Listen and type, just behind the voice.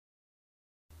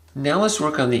Now let's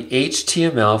work on the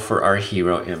HTML for our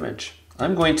hero image.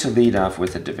 I'm going to lead off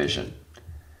with a division.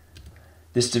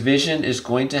 This division is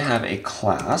going to have a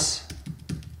class,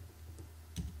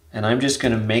 and I'm just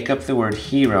going to make up the word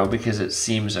hero because it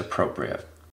seems appropriate.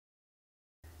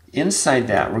 Inside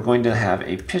that, we're going to have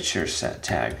a picture set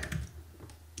tag.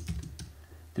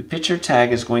 The picture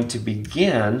tag is going to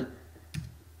begin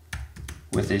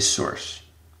with a source.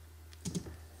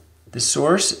 The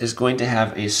source is going to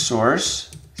have a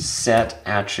source set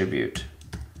attribute,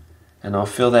 and I'll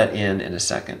fill that in a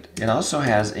second. It also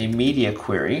has a media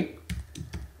query,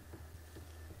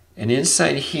 and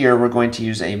inside here we're going to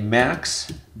use a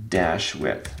max dash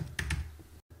width.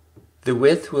 The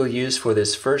width we'll use for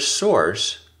this first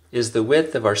source is the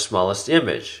width of our smallest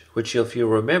image, which if you'll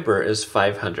remember is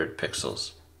 500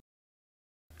 pixels.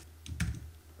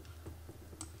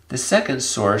 The second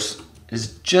source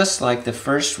is just like the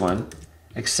first one,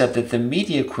 except that the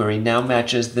media query now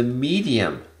matches the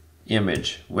medium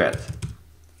image width.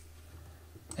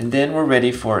 And then we're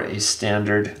ready for a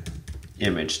standard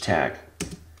image tag.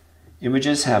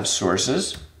 Images have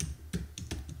sources,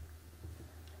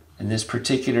 and this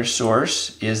particular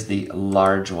source is the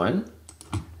large one.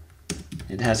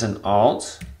 It has an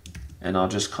alt, and I'll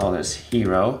just call this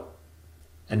hero,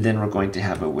 and then we're going to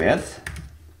have a width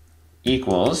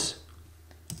equals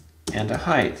and a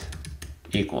height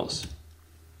equals,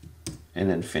 and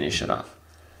then finish it off.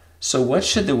 So what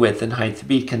should the width and height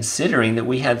be, considering that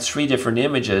we had 3 different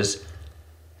images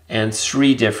and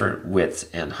 3 different widths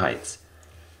and heights?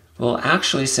 Well,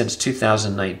 actually, since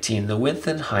 2019, the width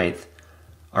and height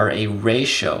are a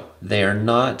ratio. They are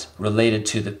not related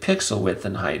to the pixel width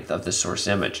and height of the source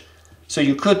image. So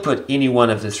you could put any one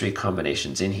of the 3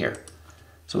 combinations in here.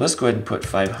 So let's go ahead and put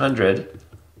 500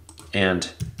 and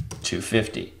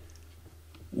 250.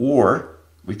 Or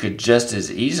we could just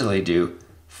as easily do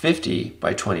 50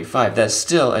 by 25. That's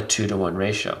still a 2-to-1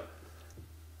 ratio.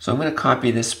 So I'm going to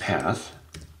copy this path,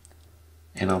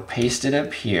 and I'll paste it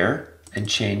up here and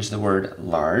change the word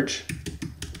large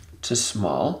to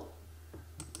small.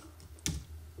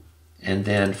 And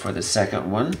then for the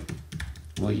second one,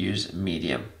 we'll use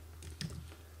medium.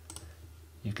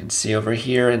 You can see over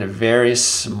here in a very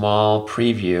small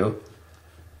preview.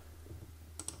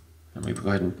 Let me go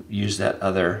ahead and use that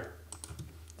other.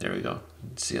 There we go. You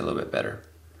can see a little bit better.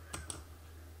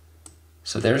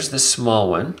 So there's the small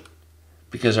one,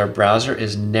 because our browser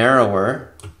is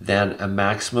narrower than a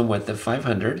maximum width of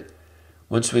 500.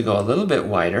 Once we go a little bit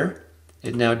wider,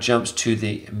 it now jumps to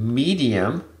the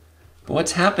medium. But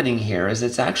what's happening here is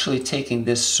it's actually taking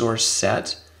this source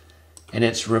set and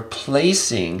it's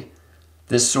replacing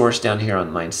this source down here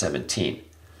on line 17.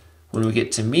 When we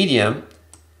get to medium,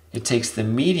 it takes the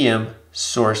medium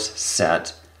source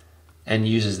set and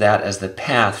uses that as the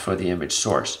path for the image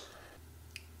source.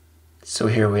 So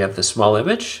here we have the small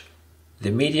image,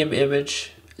 the medium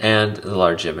image, and the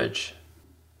large image.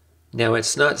 Now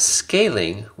it's not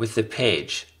scaling with the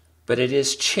page, but it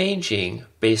is changing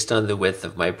based on the width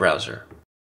of my browser.